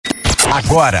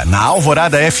Agora, na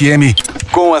Alvorada FM,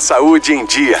 com a saúde em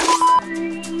dia.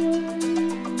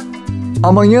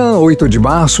 Amanhã, 8 de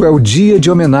março, é o dia de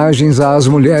homenagens às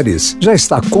mulheres. Já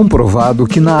está comprovado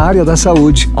que na área da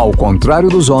saúde, ao contrário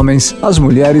dos homens, as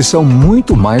mulheres são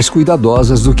muito mais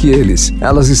cuidadosas do que eles.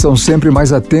 Elas estão sempre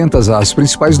mais atentas às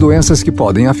principais doenças que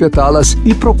podem afetá-las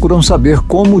e procuram saber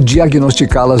como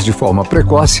diagnosticá-las de forma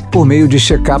precoce por meio de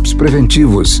check-ups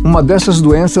preventivos. Uma dessas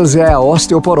doenças é a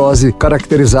osteoporose,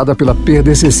 caracterizada pela perda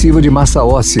excessiva de massa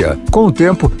óssea. Com o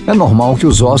tempo, é normal que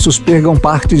os ossos percam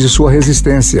parte de sua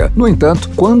resistência. No entanto,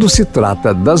 quando se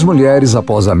trata das mulheres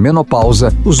após a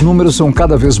menopausa, os números são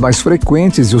cada vez mais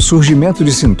frequentes e o surgimento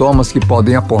de sintomas que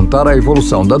podem apontar a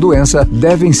evolução da doença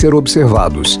devem ser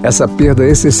observados. Essa perda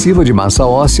excessiva de massa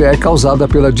óssea é causada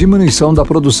pela diminuição da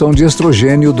produção de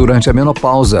estrogênio durante a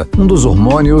menopausa, um dos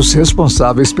hormônios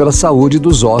responsáveis pela saúde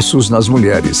dos ossos nas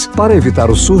mulheres. Para evitar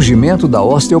o surgimento da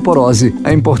osteoporose,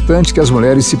 é importante que as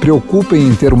mulheres se preocupem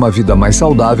em ter uma vida mais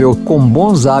saudável, com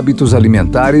bons hábitos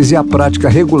alimentares e a prática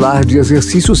regular de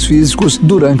exercícios físicos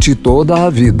durante toda a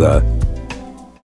vida.